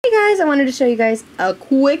Hey guys, I wanted to show you guys a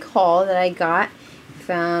quick haul that I got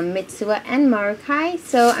from Mitsuwa and Marukai.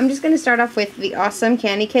 So I'm just going to start off with the awesome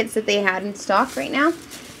candy kits that they had in stock right now.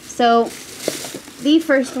 So the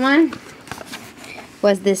first one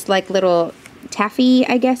was this like little taffy,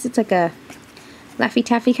 I guess. It's like a Laffy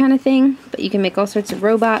Taffy kind of thing. But you can make all sorts of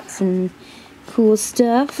robots and cool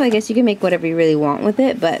stuff. I guess you can make whatever you really want with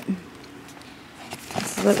it, but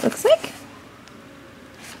this is what it looks like.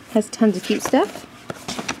 Has tons of cute stuff.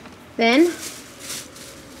 Then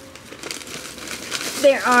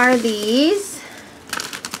there are these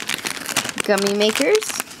gummy makers.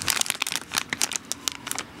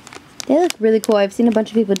 They look really cool. I've seen a bunch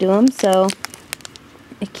of people do them, so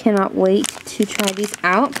I cannot wait to try these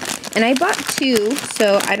out. And I bought two,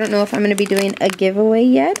 so I don't know if I'm going to be doing a giveaway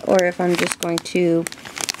yet, or if I'm just going to,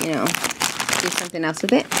 you know, do something else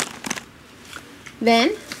with it.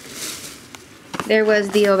 Then there was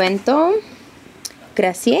the Ovento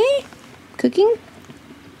Gracie cooking.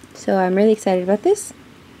 So I'm really excited about this.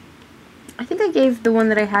 I think I gave the one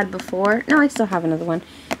that I had before. No, I still have another one.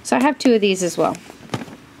 So I have two of these as well.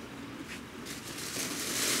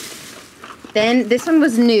 Then this one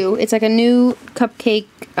was new. It's like a new cupcake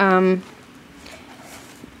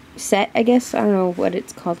set, I guess. I don't know what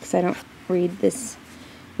it's called because I don't read this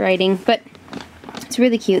writing. But it's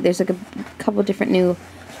really cute. There's like a couple different new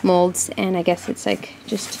molds, and I guess it's like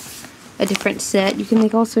just a different set. You can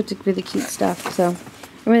make all sorts of really cute stuff, so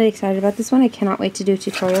I'm really excited about this one. I cannot wait to do a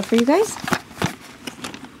tutorial for you guys.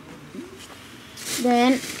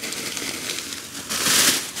 Then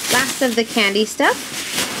last of the candy stuff,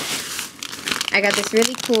 I got this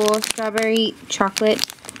really cool strawberry chocolate.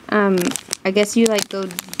 I guess you like go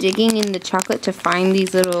digging in the chocolate to find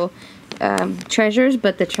these little treasures,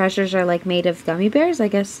 but the treasures are like made of gummy bears. I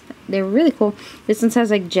guess they're really cool. This one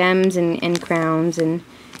has like gems and crowns and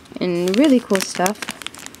really cool stuff.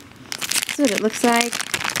 This is what it looks like.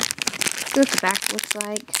 This is what the back looks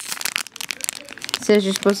like. It says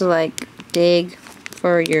you're supposed to like dig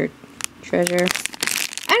for your treasure.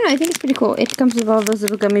 I don't know, I think it's pretty cool. It comes with all those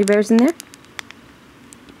little gummy bears in there.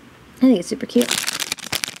 I think it's super cute.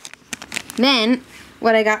 Then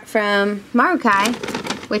what I got from Marukai,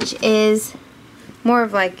 which is more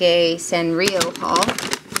of like a Sanrio haul.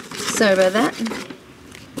 Sorry about that.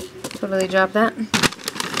 Totally dropped that.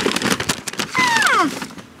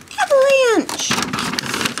 Avalanche!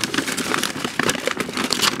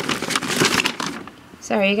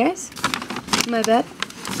 Sorry, you guys. My bad.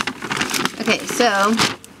 Okay, so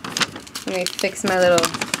let me fix my little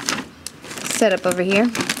setup over here.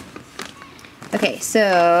 Okay,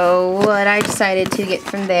 so what I decided to get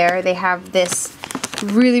from there, they have this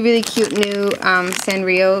really cute new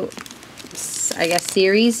Sanrio, I guess,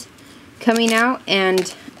 series coming out,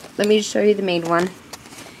 and let me just show you the main one.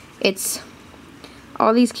 It's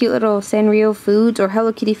all these cute little Sanrio foods, or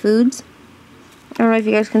Hello Kitty foods. I don't know if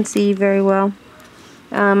you guys can see very well.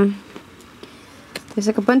 There's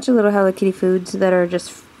like a bunch of little Hello Kitty foods that are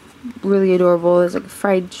just really adorable. There's like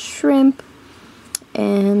fried shrimp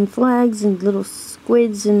and flags and little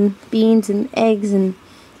squids and beans and eggs and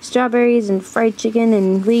strawberries and fried chicken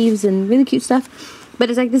and leaves and really cute stuff. But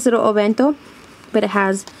it's like this little Ovento, but it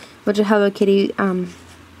has a bunch of Hello Kitty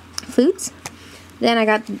foods. Then I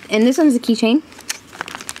got, and this one's a keychain.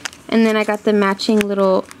 And then I got the matching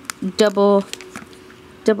little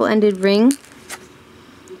double-ended ring.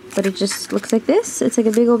 But it just looks like this. It's like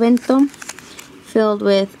a big Ovento filled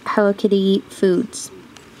with Hello Kitty foods.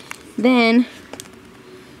 Then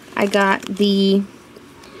I got the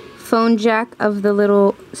phone jack of the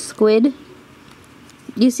little squid.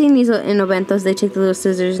 You've seen these in Oventos. They take the little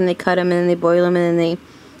scissors and they cut them and then they boil them and then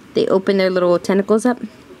they open their little tentacles up.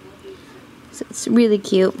 So it's really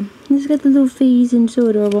cute. It's got the little face and so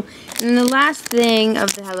adorable. And then the last thing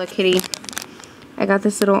of the Hello Kitty, I got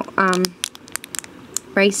this little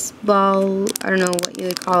rice ball. I don't know what you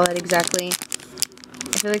would call it exactly.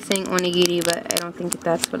 I feel like saying onigiri, but I don't think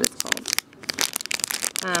that's what it's called.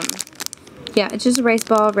 Yeah, it's just a rice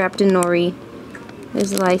ball wrapped in nori.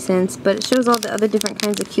 There's a license, but it shows all the other different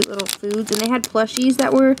kinds of cute little foods. And they had plushies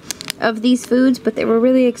that were of these foods, but they were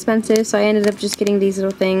really expensive, so I ended up just getting these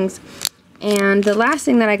little things. And the last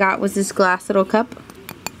thing that I got was this glass little cup.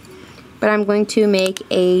 But I'm going to make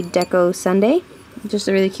a deco sundae. Just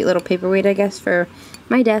a really cute little paperweight, I guess, for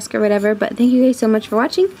my desk or whatever. But thank you guys so much for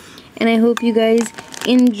watching, and I hope you guys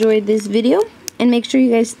enjoyed this video. And make sure you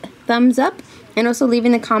guys thumbs up, and also leave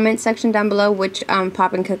in the comment section down below which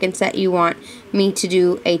pop and cook and set you want me to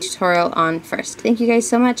do a tutorial on first. Thank you guys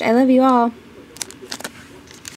so much. I love you all.